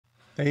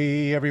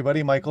Hey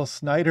everybody, Michael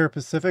Snyder,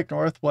 Pacific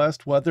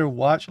Northwest Weather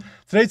Watch.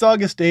 Today's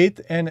August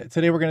 8th, and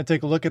today we're going to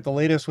take a look at the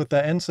latest with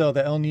the ENSO,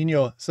 the El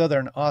Nino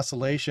Southern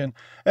Oscillation.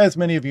 As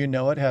many of you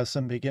know, it has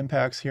some big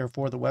impacts here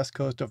for the west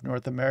coast of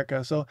North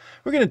America. So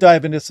we're going to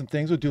dive into some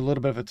things. We'll do a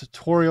little bit of a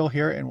tutorial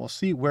here, and we'll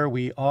see where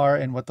we are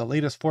and what the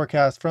latest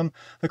forecast from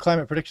the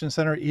Climate Prediction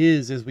Center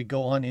is as we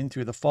go on in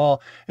through the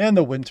fall and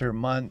the winter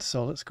months.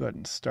 So let's go ahead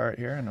and start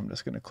here, and I'm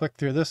just going to click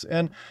through this.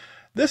 And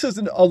this is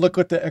a look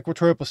at the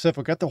equatorial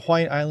Pacific. Got the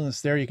Hawaiian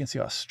Islands there. You can see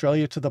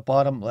Australia to the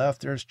bottom left.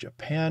 There's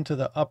Japan to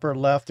the upper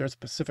left. There's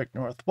Pacific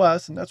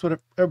Northwest. And that's what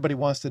everybody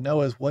wants to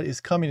know is what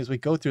is coming as we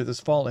go through this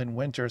fall and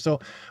winter.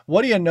 So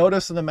what do you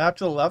notice on the map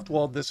to the left?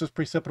 Well, this is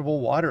precipitable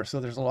water. So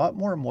there's a lot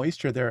more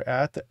moisture there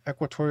at the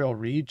equatorial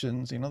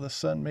regions. You know, the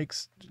sun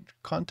makes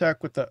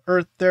contact with the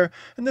earth there.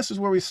 And this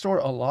is where we store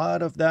a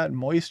lot of that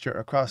moisture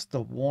across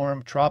the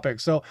warm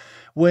tropics. So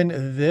when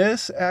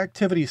this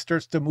activity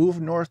starts to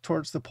move north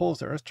towards the poles,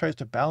 the earth tries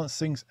to balance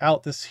things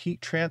out. This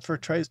heat transfer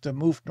tries to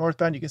move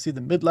northbound. You can see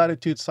the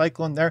mid-latitude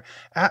cyclone there,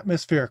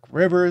 atmospheric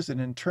rivers, and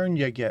in turn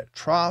you get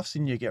troughs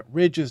and you get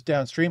ridges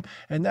downstream,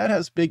 and that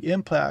has big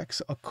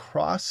impacts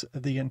across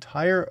the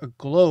entire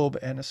globe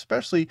and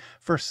especially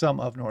for some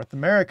of North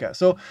America.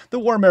 So the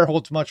warm air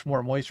holds much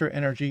more moisture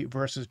energy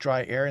versus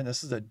dry air, and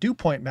this is a dew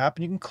point map,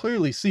 and you can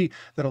clearly see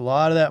that a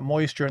lot of that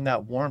moisture and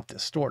that warmth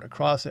is stored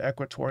across the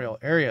equatorial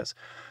areas.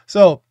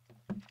 So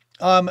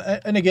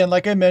and again,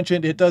 like I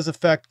mentioned, it does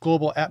affect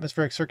global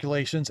atmospheric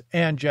circulations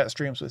and jet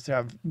streams, which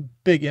have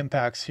big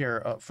impacts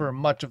here for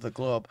much of the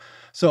globe.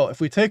 So if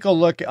we take a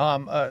look,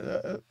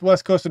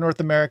 west coast of North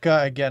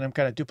America, again, I'm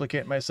kind of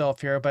duplicating myself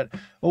here, but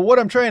what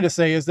I'm trying to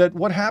say is that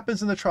what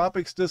happens in the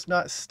tropics does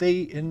not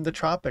stay in the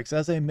tropics.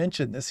 As I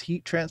mentioned, this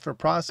heat transfer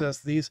process,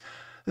 this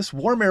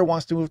warm air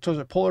wants to move towards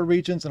the polar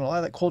regions, and a lot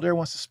of that cold air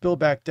wants to spill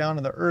back down,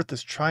 and the earth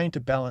is trying to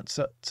balance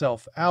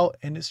itself out,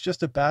 and it's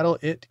just a battle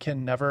it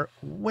can never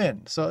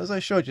win. So as I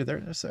showed you,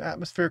 there's some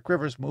atmospheric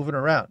rivers moving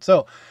around.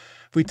 So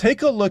if we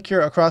take a look here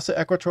across the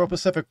equatorial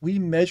Pacific, we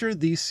measure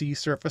these sea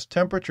surface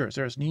temperatures.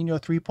 There's Nino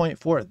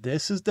 3.4.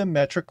 This is the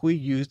metric we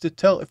use to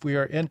tell if we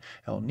are in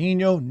El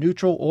Nino,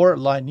 neutral, or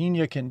La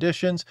Nina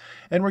conditions.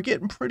 And we're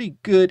getting pretty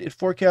good at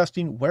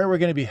forecasting where we're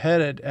going to be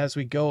headed as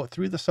we go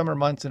through the summer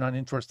months and on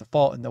in towards the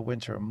fall and the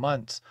winter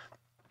months.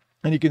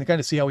 And you can kind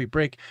of see how we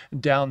break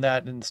down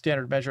that, and the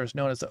standard measure is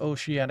known as the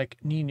Oceanic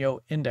Nino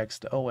Index,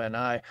 the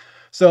ONI.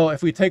 So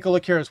if we take a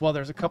look here as well,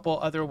 there's a couple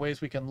other ways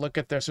we can look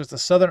at this. There's the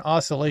Southern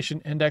Oscillation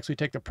Index. We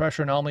take the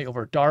pressure anomaly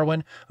over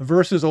Darwin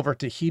versus over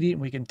Tahiti,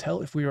 and we can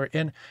tell if we were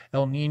in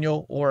El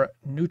Nino or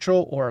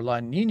neutral or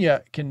La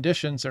Nina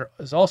conditions. There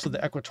is also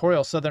the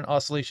Equatorial Southern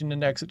Oscillation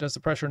Index. It does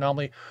the pressure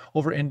anomaly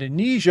over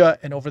Indonesia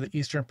and over the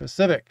Eastern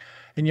Pacific.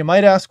 And you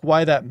might ask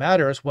why that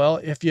matters. Well,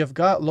 if you've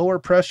got lower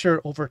pressure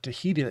over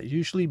Tahiti, that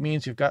usually means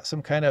you've got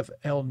some kind of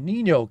El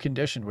Nino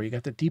condition where you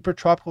got the deeper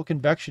tropical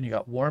convection, you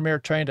got warm air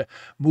trying to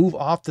move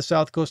off the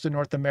south coast of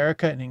North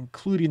America and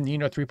including the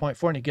Nino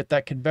 3.4, and you get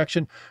that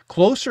convection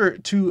closer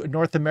to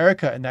North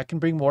America, and that can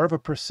bring more of a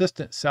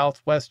persistent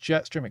southwest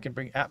jet stream. It can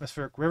bring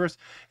atmospheric rivers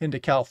into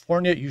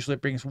California. It usually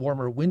brings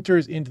warmer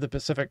winters into the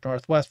Pacific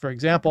Northwest, for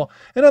example.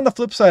 And on the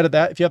flip side of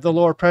that, if you have the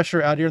lower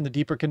pressure out here in the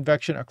deeper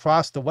convection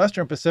across the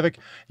Western Pacific,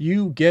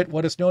 you get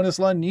what is known as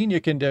La Nina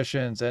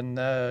conditions, and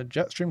the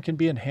jet stream can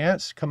be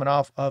enhanced coming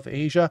off of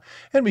Asia,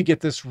 and we get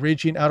this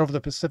ridging out over the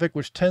Pacific,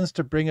 which tends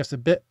to bring us a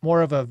bit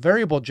more of a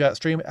variable jet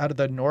stream out of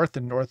the north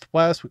and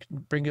northwest, which can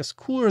bring us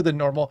cooler than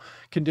normal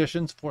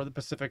conditions for the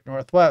Pacific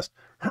Northwest.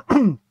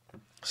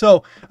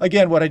 So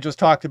again, what I just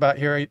talked about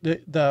here,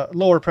 the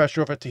lower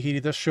pressure over Tahiti,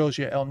 this shows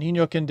you El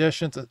Nino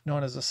conditions,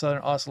 known as the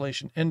Southern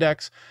Oscillation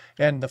Index,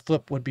 and the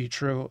flip would be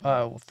true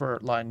for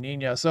La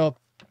Nina. So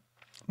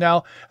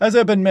now, as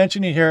I've been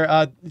mentioning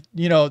here,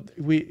 you know,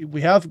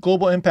 we have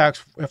global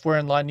impacts if we're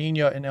in La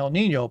Nina and El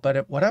Nino,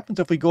 but what happens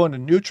if we go into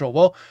neutral?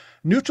 Well,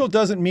 neutral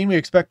doesn't mean we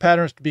expect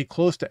patterns to be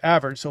close to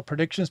average, so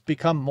predictions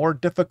become more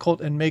difficult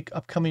and make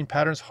upcoming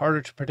patterns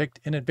harder to predict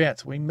in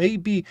advance. We may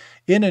be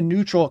in a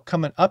neutral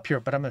coming up here,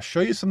 but I'm going to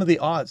show you some of the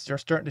odds. They're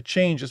starting to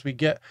change as we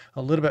get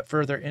a little bit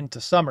further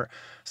into summer.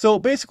 So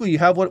basically, you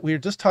have what we were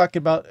just talking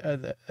about,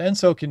 the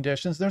ENSO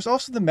conditions. There's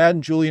also the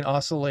Madden-Julian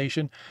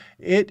oscillation.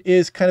 It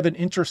is kind of an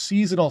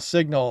interseasonal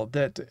signal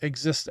that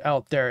exists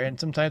out there, and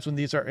sometimes when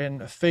these are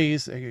in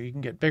phase, you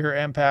can get bigger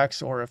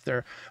impacts, or if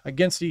they're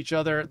against each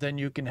other, then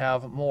you can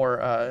have more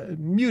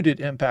muted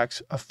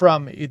impacts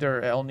from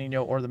either El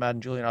Nino or the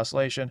Madden-Julian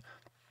oscillation.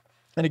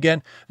 And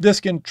again, this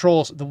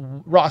controls the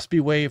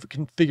Rossby wave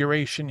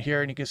configuration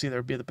here, and you can see there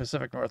would be the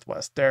Pacific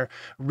Northwest there,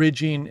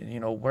 ridging, you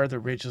know, where the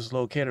ridge is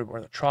located,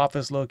 where the trough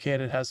is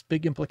located, has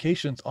big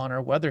implications on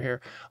our weather here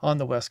on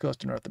the west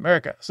coast of North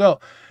America. So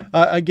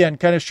again,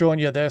 kind of showing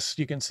you this,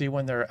 you can see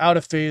when they're out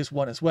of phase,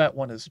 one is wet,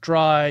 one is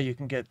dry. You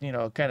can get, you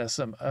know, kind of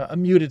some a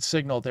muted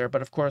signal there,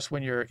 but of course,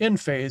 when you're in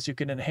phase, you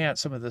can enhance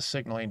some of the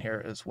signaling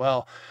here as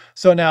well.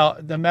 So now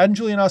the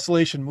Madden-Julian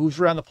oscillation moves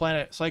around the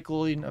planet,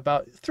 cycling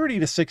about 30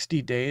 to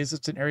 60 days.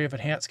 It's an area of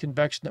enhanced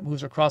convection that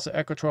moves across the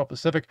equatorial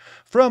Pacific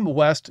from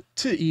west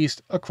to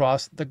east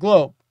across the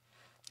globe.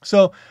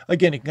 So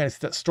again, you can kind of see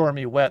that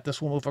stormy wet.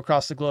 This will move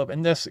across the globe,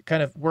 and this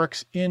kind of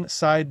works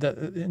inside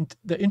the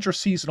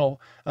interseasonal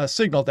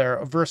signal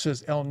there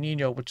versus El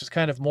Nino, which is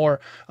kind of more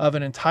of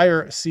an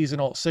entire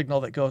seasonal signal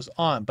that goes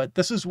on. But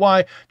this is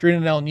why during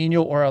an El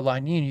Nino or a La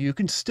Nina, you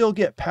can still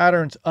get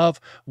patterns of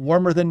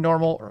warmer than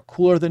normal or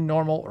cooler than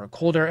normal or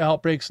cold air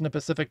outbreaks in the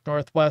Pacific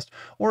Northwest,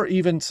 or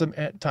even some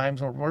at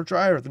times more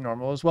drier than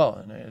normal as well.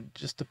 And it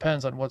just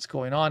depends on what's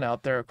going on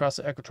out there across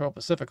the equatorial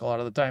Pacific a lot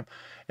of the time.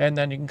 And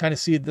then you can kind of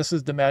see this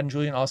is the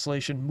Madden-Julian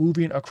oscillation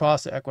moving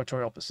across the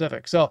equatorial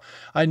Pacific. So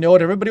I know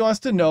what everybody wants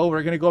to know.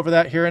 We're going to go over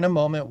that here in a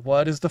moment.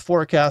 What is the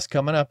forecast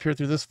coming up here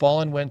through this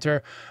fall and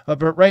winter?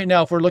 But right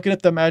now, if we're looking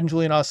at the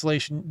Madden-Julian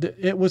oscillation,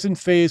 it was in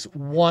phase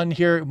 1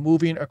 here,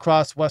 moving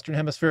across Western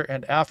Hemisphere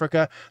and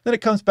Africa. Then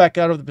it comes back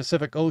out of the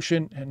Pacific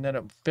Ocean, and then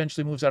it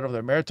eventually moves out of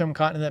the maritime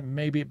continent,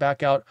 maybe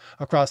back out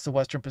across the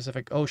Western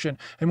Pacific Ocean.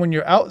 And when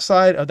you're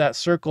outside of that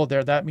circle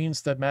there, that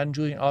means the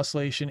Madden-Julian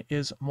oscillation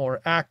is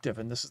more active.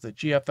 And this is the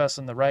GFS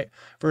on the right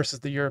versus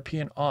the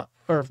European, or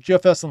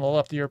GFS on the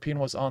left, the European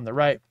was on the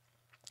right.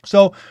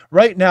 So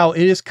right now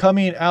it is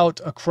coming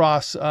out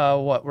across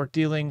what we're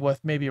dealing with,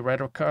 maybe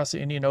right across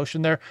the Indian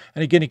Ocean there.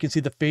 And again, you can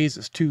see the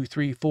phases 2,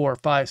 3, 4,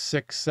 5,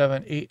 6,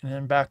 7, 8, and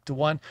then back to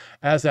 1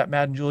 as that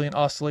Madden-Julian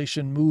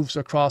oscillation moves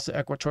across the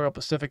equatorial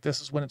Pacific.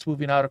 This is when it's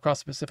moving out across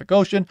the Pacific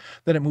Ocean.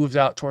 Then it moves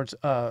out towards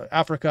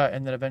Africa,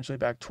 and then eventually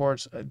back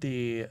towards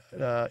the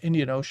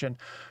Indian Ocean.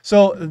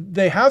 So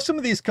they have some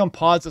of these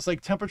composites, like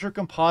temperature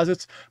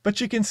composites,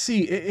 but you can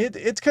see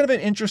it's kind of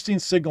an interesting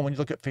signal when you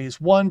look at phase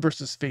 1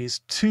 versus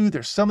phase 2.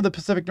 There's some of the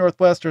Pacific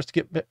Northwest starts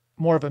to get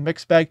more of a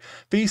mixed bag.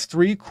 Phase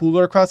 3,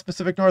 cooler across the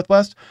Pacific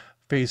Northwest.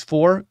 Phase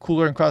 4,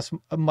 cooler across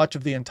much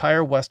of the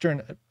entire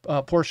western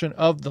portion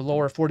of the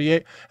lower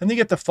 48. And then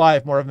you get to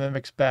 5, more of a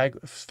mixed bag.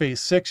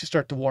 Phase 6, you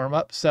start to warm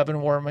up.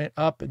 7, warming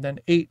up. And then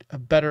 8, a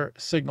better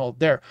signal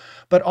there.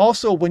 But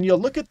also, when you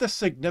look at the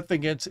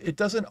significance, it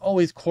doesn't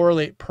always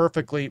correlate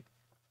perfectly.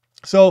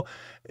 So,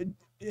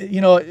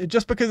 you know,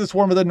 just because it's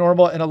warmer than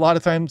normal, and a lot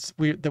of times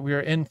we are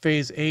in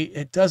phase 8,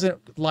 it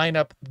doesn't line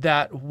up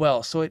that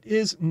well. So it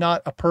is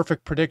not a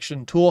perfect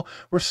prediction tool.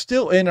 We're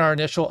still in our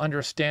initial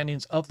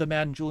understandings of the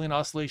Madden-Julian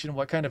oscillation,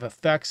 what kind of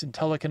effects and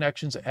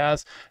teleconnections it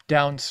has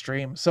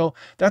downstream. So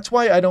that's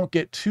why I don't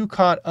get too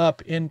caught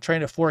up in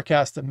trying to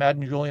forecast the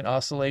Madden-Julian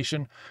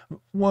oscillation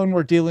when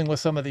we're dealing with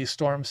some of these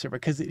storms here,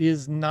 because it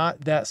is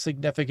not that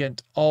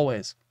significant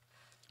always.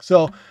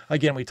 So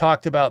again, we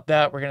talked about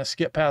that. We're going to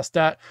skip past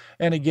that.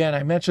 And again,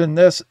 I mentioned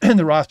this in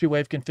the Rossby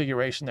wave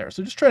configuration there.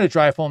 So just trying to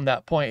drive home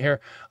that point here,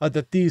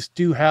 that these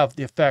do have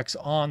the effects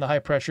on the high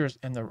pressures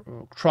and the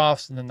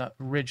troughs and then the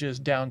ridges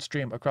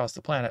downstream across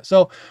the planet.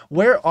 So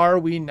where are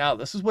we now?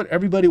 This is what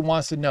everybody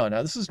wants to know.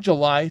 Now, this is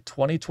July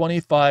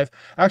 2025.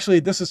 Actually,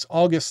 this is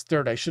August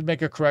 3rd. I should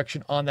make a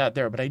correction on that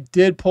there, but I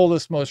did pull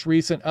this most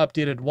recent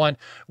updated one.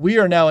 We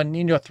are now in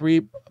Nino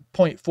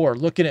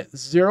 3.4, looking at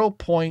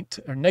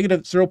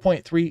negative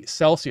 0.3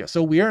 Celsius.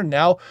 So we are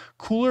now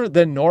cooler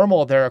than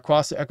normal there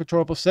across the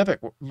equatorial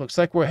Pacific. Looks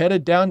like we're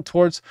headed down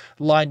towards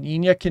La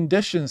Nina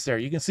conditions there.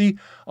 You can see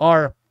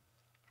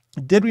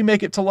did we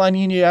make it to La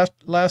Nina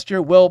last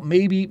year? Well,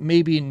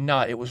 maybe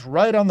not. It was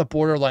right on the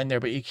borderline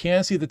there, but you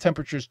can see the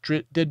temperatures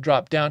did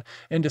drop down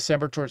in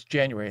December towards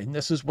January. And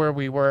this is where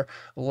we were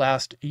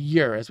last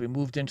year as we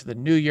moved into the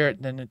new year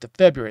and then into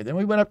February. Then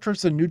we went up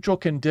towards the neutral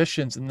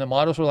conditions, and the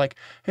models were like,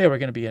 hey, we're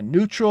going to be a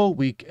neutral,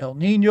 weak El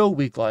Nino,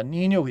 weak La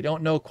Nina. We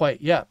don't know quite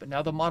yet, but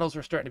now the models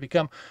are starting to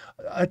become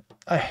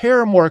a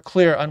hair more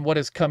clear on what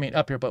is coming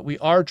up here. But we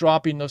are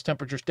dropping those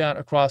temperatures down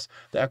across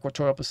the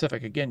equatorial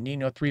Pacific. Again,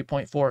 Nino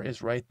 3.4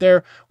 is right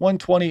there.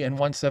 120 and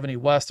 170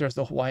 west, there's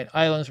the Hawaiian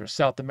Islands, there's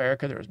South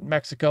America, there's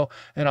Mexico,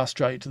 and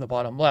Australia to the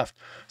bottom left.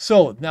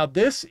 So now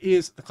this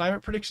is the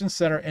Climate Prediction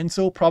Center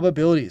ENSO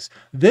probabilities.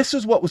 This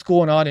is what was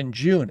going on in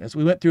June as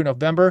we went through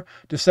November,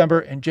 December,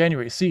 and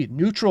January. See,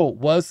 neutral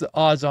was the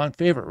odds-on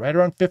favorite, right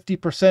around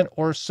 50%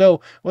 or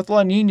so, with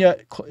La Nina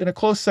in a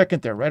close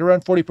second there, right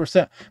around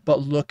 40%. But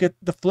look at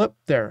the flip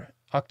there.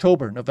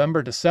 October,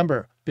 November,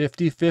 December,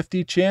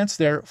 50-50 chance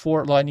there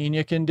for La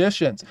Nina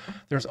conditions.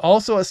 There's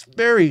also a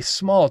very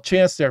small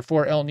chance there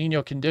for El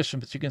Nino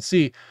conditions, but you can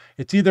see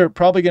it's either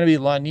probably going to be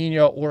La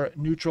Nina or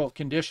neutral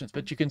conditions,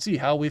 but you can see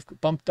how we've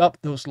bumped up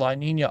those La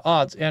Nina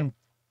odds. And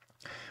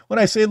when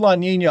I say La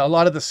Nina, a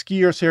lot of the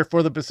skiers here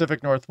for the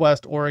Pacific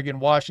Northwest, Oregon,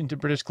 Washington,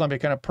 British Columbia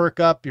kind of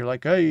perk up. You're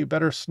like, hey, you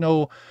better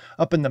snow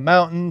up in the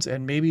mountains,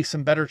 and maybe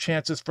some better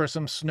chances for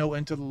some snow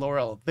into the lower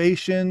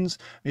elevations,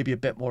 maybe a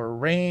bit more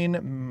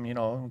rain, you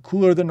know,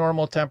 cooler than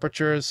normal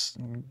temperatures,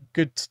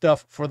 good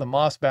stuff for the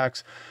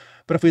mossbacks.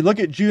 But if we look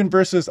at June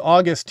versus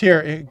August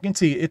here, you can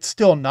see it's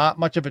still not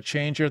much of a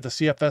change here. The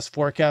CFS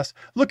forecast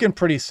looking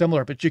pretty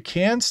similar, but you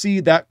can see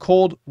that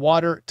cold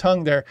water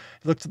tongue there.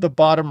 Look to the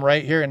bottom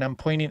right here, and I'm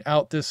pointing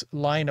out this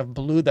line of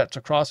blue that's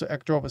across the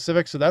equatorial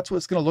Pacific. So that's what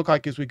it's going to look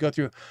like as we go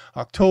through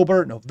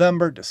October,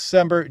 November,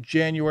 December,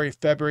 January,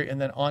 February, and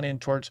then on in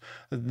towards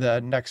the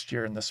next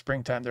year in the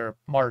springtime there,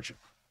 March.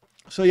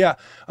 So yeah,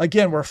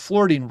 again, we're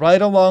flirting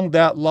right along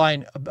that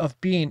line of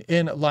being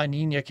in La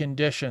Nina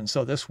conditions.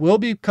 So this will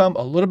become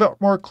a little bit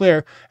more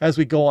clear as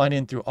we go on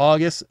in through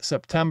August,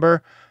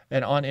 September,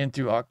 and on in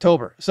through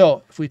October.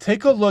 So if we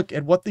take a look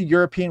at what the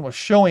European was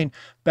showing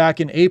back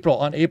in April,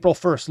 on April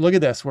 1st, look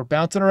at this. We're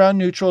bouncing around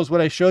neutral is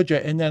what I showed you.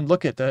 And then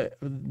look at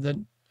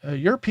the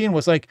European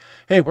was like,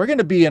 hey, we're going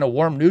to be in a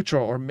warm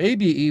neutral or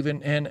maybe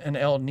even in an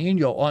El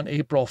Nino on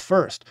April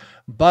 1st.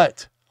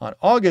 But on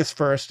August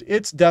 1st,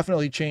 it's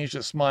definitely changed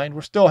its mind.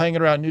 We're still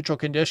hanging around neutral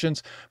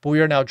conditions, but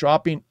we are now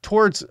dropping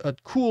towards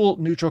cool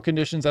neutral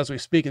conditions as we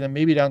speak, and then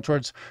maybe down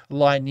towards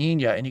La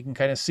Nina. And you can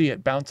kind of see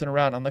it bouncing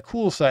around on the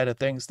cool side of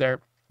things there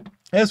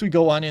as we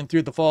go on in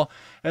through the fall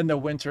and the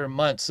winter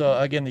months. So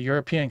again, the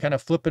European kind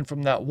of flipping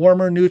from that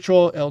warmer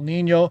neutral El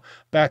Nino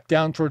back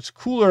down towards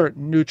cooler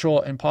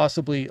neutral and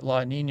possibly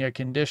La Nina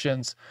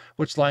conditions,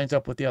 which lines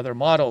up with the other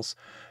models.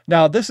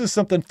 Now, this is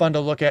something fun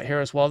to look at here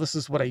as well. This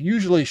is what I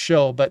usually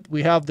show, but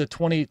we have the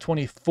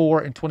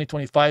 2024 and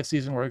 2025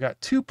 season where we got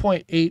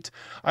 2.8.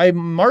 I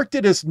marked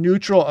it as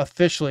neutral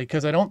officially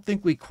because I don't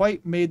think we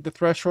quite made the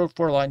threshold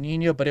for La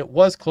Nina, but it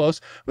was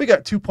close. We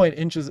got 2.8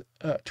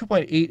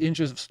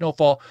 inches of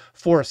snowfall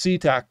for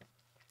SeaTac.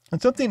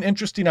 And something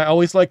interesting I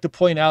always like to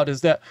point out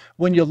is that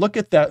when you look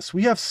at that, so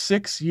we have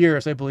 6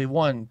 years, I believe,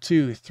 1,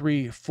 2,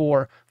 3,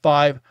 4,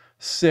 5,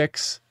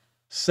 6,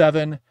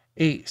 7,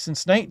 8.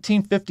 Since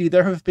 1950,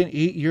 there have been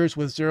 8 years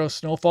with zero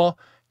snowfall.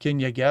 Can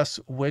you guess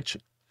which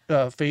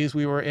phase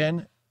we were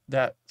in?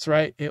 That's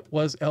right, it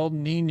was El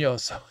Nino.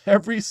 So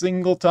every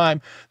single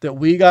time that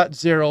we got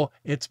zero,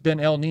 it's been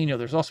El Nino.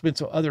 There's also been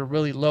some other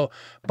really low,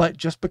 but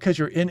just because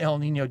you're in El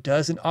Nino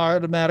doesn't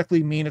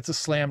automatically mean it's a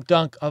slam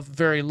dunk of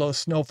very low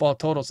snowfall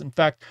totals. In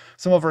fact,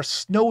 some of our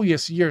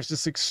snowiest years,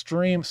 this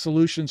extreme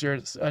solutions year,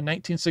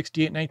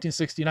 1968,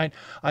 1969.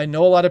 I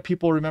know a lot of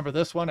people remember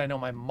this one. I know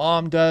my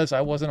mom does. I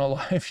wasn't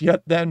alive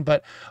yet then,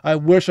 but I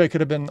wish I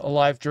could have been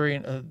alive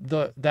during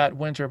that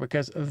winter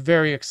because a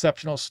very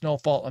exceptional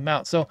snowfall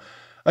amount. So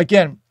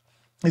again,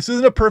 this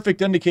isn't a perfect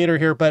indicator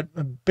here, but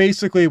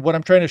basically what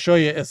I'm trying to show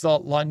you is the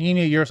La Nina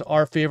years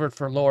are favored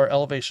for lower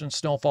elevation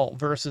snowfall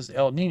versus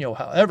El Nino.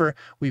 However,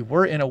 we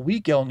were in a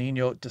weak El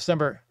Nino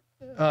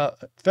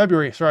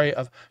February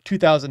of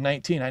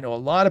 2019. I know a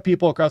lot of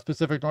people across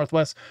Pacific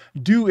Northwest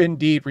do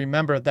indeed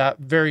remember that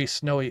very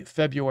snowy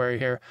February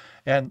here.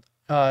 And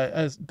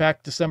as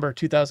back December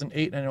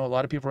 2008, I know a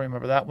lot of people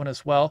remember that one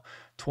as well.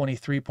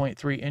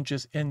 23.3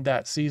 inches in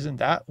that season.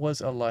 That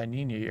was a La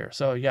Nina year.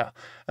 So yeah,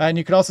 and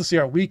you can also see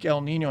our weak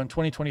El Nino in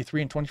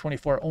 2023 and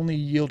 2024 only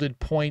yielded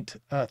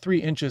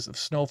 0.3 inches of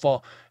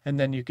snowfall. And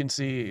then you can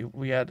see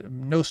we had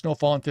no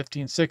snowfall in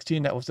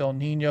 15-16. That was El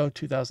Nino.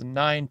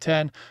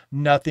 2009-10,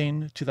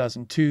 nothing.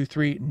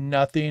 2002-3,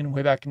 nothing.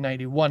 Way back in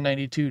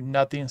 91-92,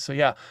 nothing. So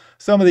yeah,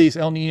 some of these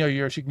El Nino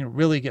years you can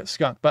really get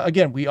skunked. But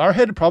again, we are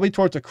headed probably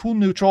towards a cool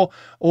neutral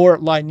or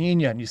La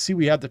Nina. And you see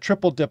we have the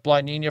triple dip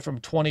La Nina from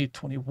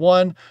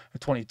 2021,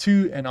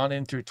 22, and on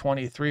in through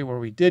 23, where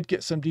we did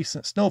get some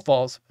decent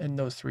snowfalls in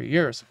those 3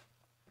 years.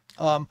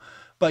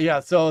 But yeah,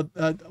 so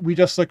we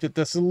just looked at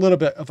this, a little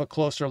bit of a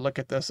closer look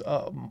at this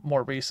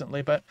more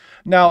recently. But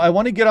now I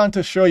want to get on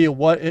to show you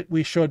what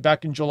we showed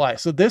back in July.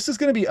 So this is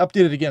going to be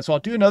updated again. So I'll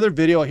do another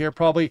video here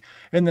probably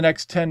in the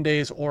next 10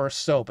 days or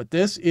so. But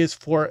this is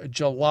for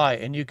July.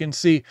 And you can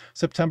see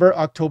September,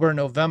 October,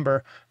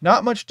 November.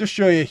 Not much to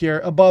show you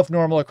here. Above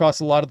normal across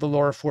a lot of the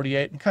lower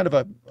 48 and kind of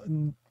a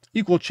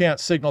equal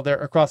chance signal there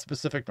across the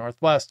Pacific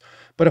Northwest.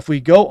 But if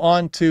we go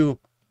on to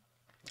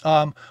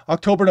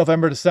October,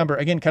 November, December,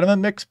 again, kind of a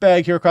mixed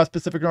bag here across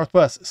Pacific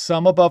Northwest.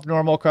 Some above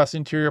normal across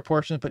interior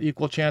portions, but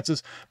equal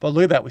chances. But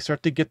look at that. We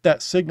start to get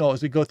that signal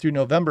as we go through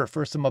November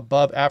for some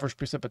above average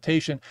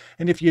precipitation.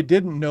 And if you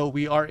didn't know,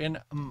 we are in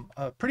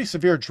a pretty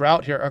severe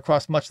drought here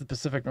across much of the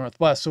Pacific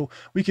Northwest. So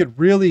we could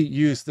really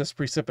use this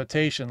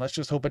precipitation. Let's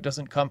just hope it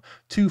doesn't come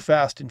too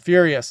fast and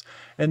furious.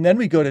 And then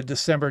we go to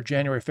December,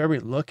 January, February.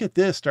 Look at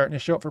this starting to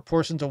show up for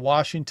portions of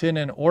Washington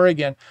and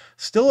Oregon.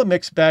 Still a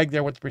mixed bag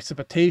there with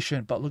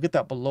precipitation, but look at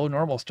that below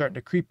normal starting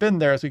to creep in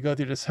there as we go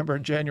through December,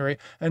 January,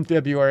 and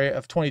February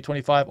of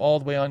 2025 all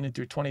the way on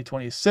into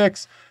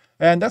 2026.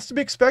 And that's to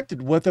be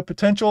expected with a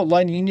potential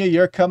La Nina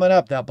year coming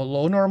up. That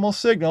below normal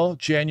signal,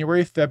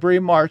 January, February,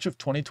 March of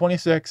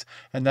 2026,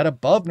 and that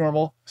above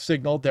normal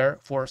signal there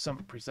for some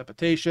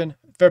precipitation,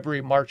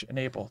 February, March, and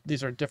April.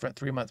 These are different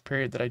 3-month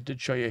period that I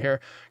did show you here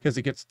because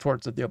it gets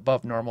towards the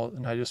above normal,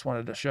 and I just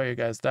wanted to show you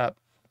guys that.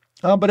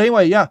 But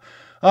anyway, yeah,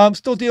 I'm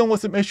still dealing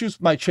with some issues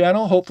with my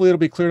channel. Hopefully it'll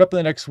be cleared up in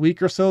the next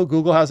week or so.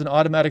 Google has an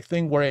automatic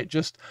thing where it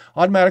just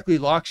automatically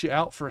locks you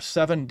out for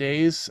 7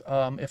 days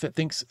if it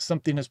thinks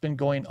something has been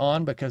going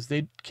on, because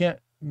they can't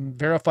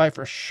verify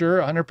for sure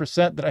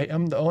 100% that I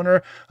am the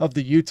owner of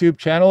the YouTube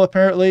channel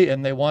apparently,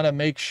 and they want to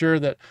make sure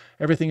that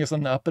everything is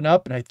on the up and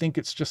up. And I think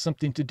it's just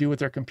something to do with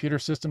their computer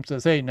system.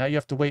 Says, hey, now you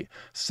have to wait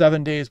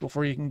 7 days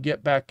before you can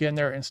get back in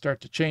there and start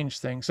to change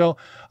things. So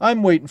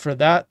I'm waiting for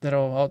that. I'm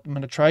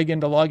going to try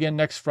again to log in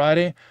next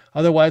Friday.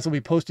 Otherwise, I'll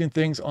be posting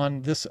things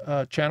on this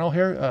channel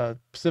here,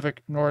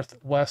 Pacific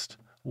Northwest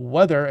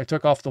weather. I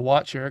took off the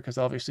watch here because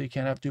obviously you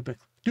can't have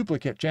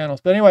duplicate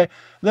channels. But anyway,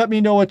 let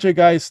me know what you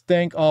guys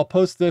think. I'll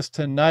post this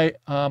tonight.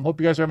 Hope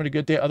you guys are having a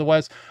good day.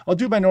 Otherwise, I'll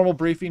do my normal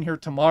briefing here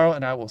tomorrow,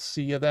 and I will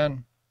see you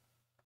then.